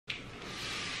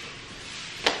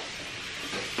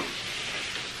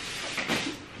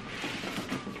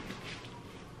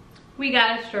We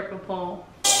got a stripper pole.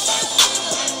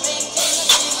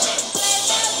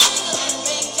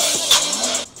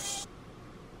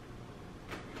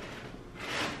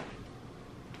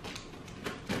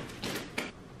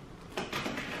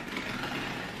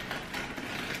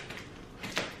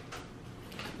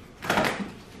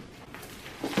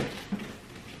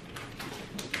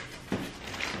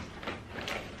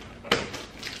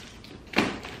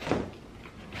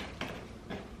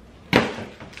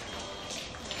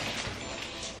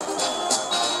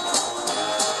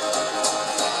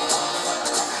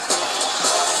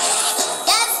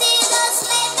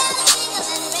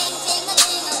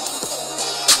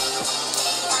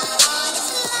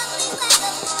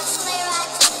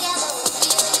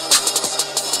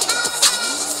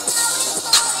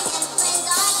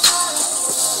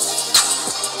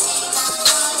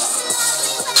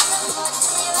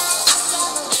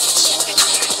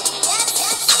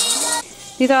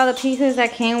 These are all the pieces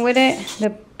that came with it.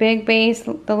 The big base,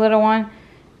 the little one.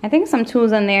 I think some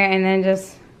tools in there, and then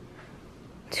just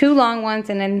 2 long ones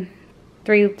and then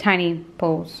 3 tiny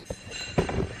poles.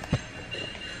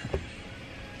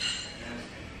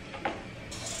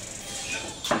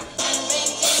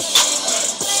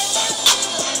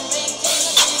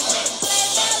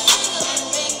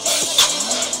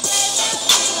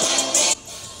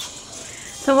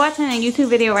 So watching a YouTube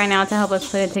video right now to help us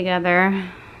put it together.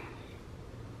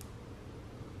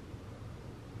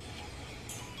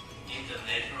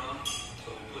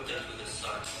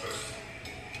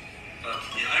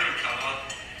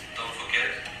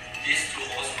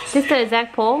 This the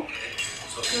exact pole?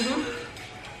 Mm-hmm.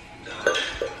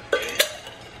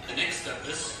 The next step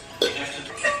is you have to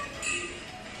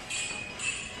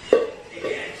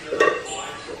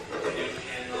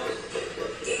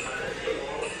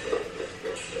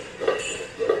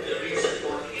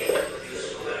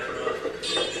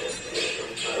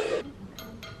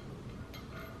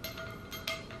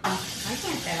I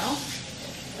can't tell.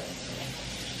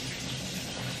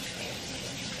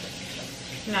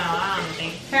 No, I don't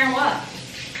think. Turn what?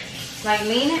 Like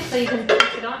lean it so you can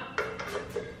twist it on?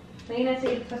 Lean it so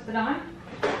you can twist it on?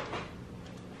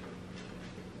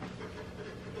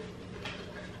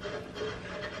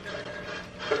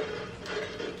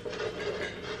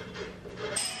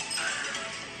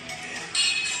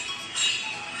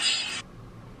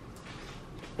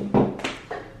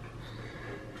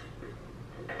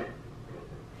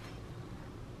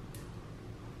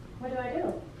 What do I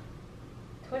do?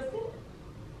 Twist it?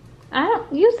 I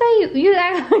don't, you say you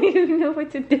act like you know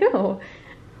what to do.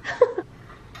 That's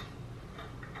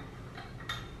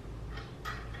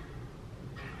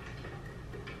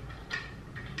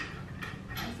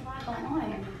a lot going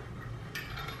on.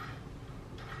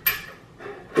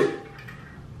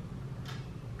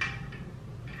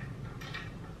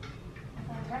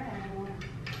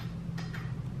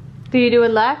 Do you do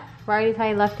it left? Righty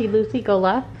tighty, lefty loosey, go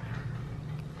left?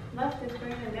 Left is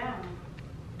bringing it down.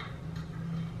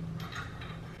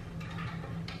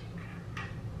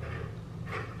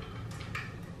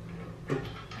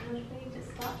 Just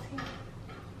stops here.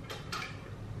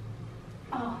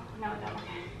 Oh, no, no,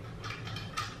 okay.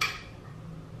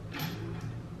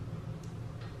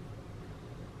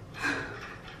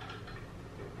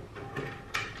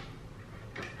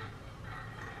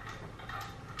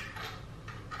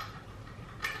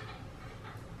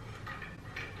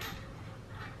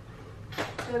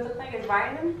 Does it look like it's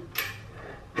rising?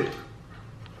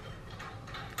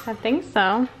 I think so.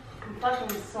 I'm fucking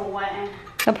sweating.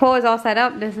 The pole is all set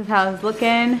up. This is how it's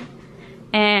looking.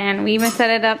 And we even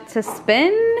set it up to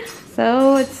spin.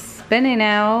 So it's spinning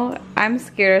now. I'm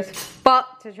scared as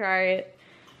fuck to try it.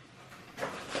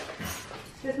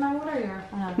 Is this mine? What are yours?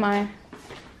 Mine.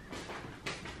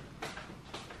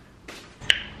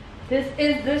 This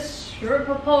is the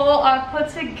stripper pole I put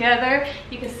together.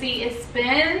 You can see it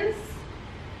spins.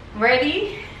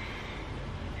 Ready?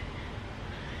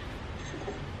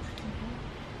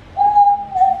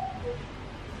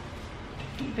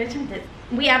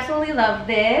 We absolutely love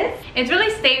this. It's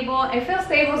really stable. It feels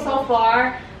stable so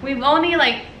far. We've only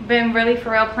like been really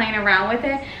for real playing around with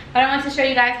it, but I want to show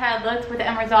you guys how it looks with the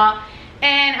end result.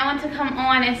 And I want to come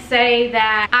on and say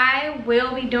that I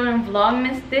will be doing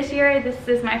Vlogmas this year. This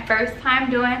is my first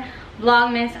time doing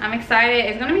Vlogmas. I'm excited.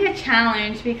 It's gonna be a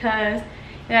challenge because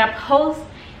you gotta post,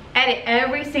 edit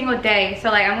every single day. So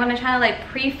like I'm gonna try to like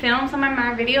pre-film some of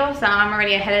my videos so I'm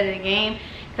already ahead of the game,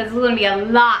 because it's gonna be a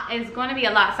lot. It's gonna be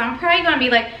a lot. So I'm probably gonna be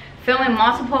like filming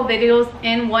multiple videos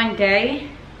in one day.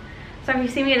 So if you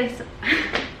see me this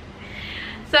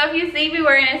so if you see me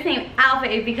wearing the same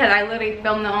outfit, it's because I literally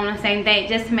filmed them on the same day,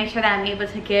 just to make sure that I'm able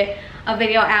to get a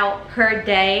video out per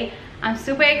day. I'm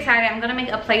super excited. I'm gonna make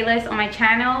a playlist on my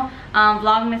channel,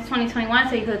 Vlogmas 2021,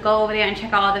 so you could go over there and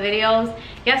check out all the videos.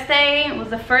 Yesterday was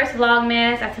the first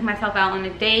Vlogmas. I took myself out on a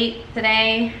date.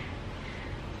 Today,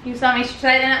 you saw me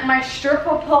setting up my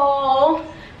stripper pole.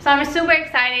 So I'm super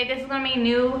excited. This is gonna be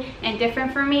new and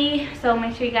different for me. So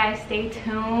make sure you guys stay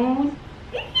tuned.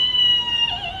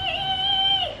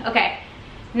 Okay,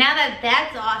 now that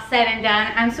that's all said and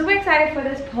done, I'm super excited for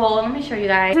this pole. Let me show you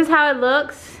guys. This is how it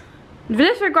looks.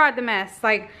 Disregard the mess.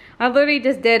 Like, I literally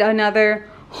just did another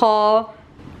haul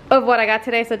of what I got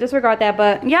today, so disregard that.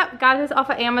 But yep, got this off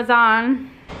of Amazon.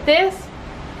 This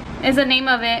is the name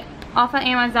of it, off of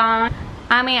Amazon.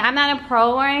 I mean, I'm not a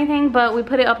pro or anything, but we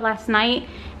put it up last night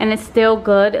and it's still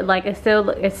good. Like, it's still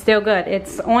good.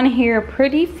 It's on here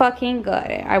pretty fucking good,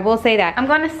 I will say that. I'm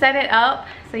gonna set it up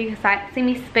so you can see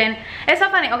me spin. It's so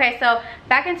funny. Okay, so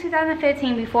back in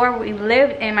 2015, before we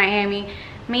lived in Miami,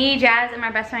 me, Jazz, and my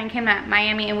best friend came to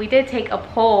Miami, and we did take a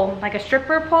pole, like a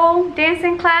stripper pole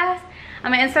dancing class.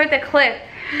 I'm gonna insert the clip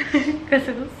because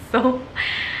it was so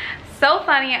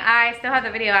funny. I still have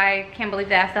the video. I can't believe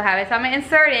that I still have it. So I'm gonna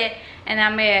insert it, and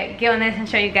I'm gonna get on this and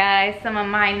show you guys some of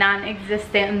my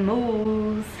non-existent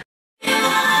moves.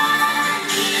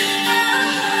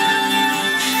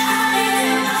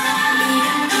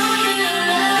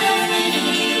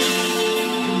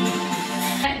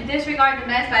 Disregard the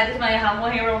mess, but I just want to hop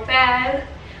on here real fast.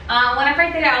 When I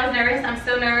first did it, I was nervous. I'm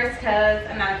still nervous because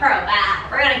I'm not a pro.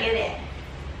 We're gonna get it.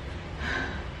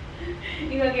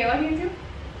 You gonna get one here too?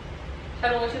 Show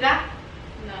them what you got?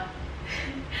 No.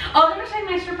 Oh, let me show you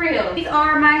my stripper heels. These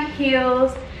are my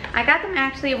heels. I got them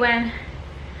actually when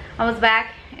I was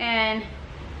back in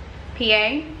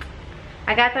PA.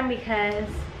 I got them because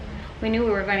we knew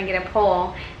we were going to get a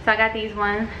pole. So I got these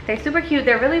ones. They're super cute.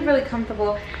 They're really, really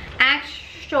comfortable.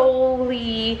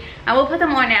 Actually, I will put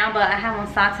them on now, but I have on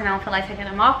socks and I don't feel like taking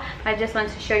them off. I just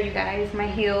wanted to show you guys my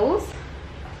heels.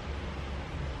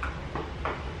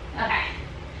 Okay.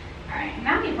 Alright,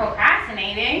 now I'm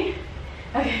procrastinating.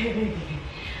 Okay.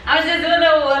 I was just doing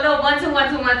a little 1, 2, 1,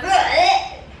 2, 1, 2.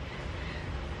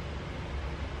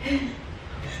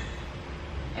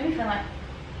 Let me feel like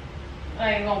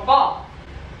I'm gonna fall.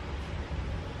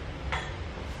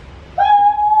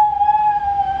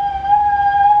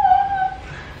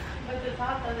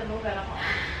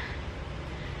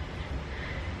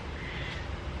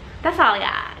 That's all I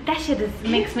got. That shit just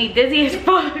makes me dizzy as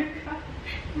fuck.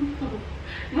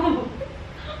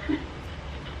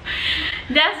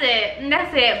 That's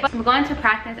it. But I'm going to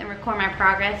practice and record my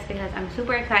progress because I'm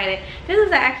super excited. This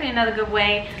is actually another good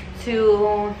way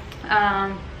to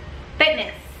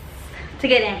fitness, to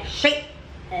get in shape.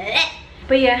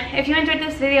 But yeah, if you enjoyed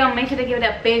this video, make sure to give it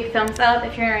a big thumbs up.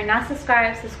 If you're not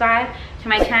subscribed, subscribe to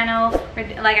my channel.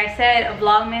 Like I said, a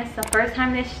Vlogmas the first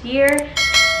time this year.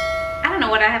 I don't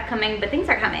know what I have coming, but things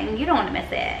are coming. You don't want to miss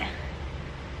it.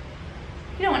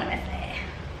 You don't want to miss it.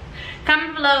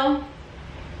 Comment below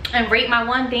and rate my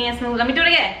one dance move. Let me do it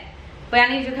again. But I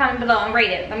need you to comment below and rate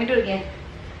it. Let me do it again.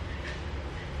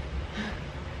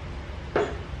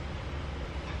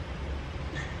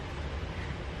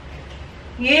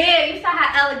 Yeah, you saw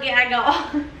how elegant I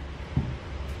go.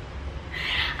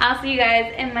 I'll see you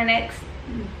guys in my next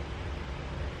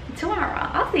tomorrow.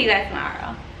 I'll see you guys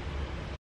tomorrow.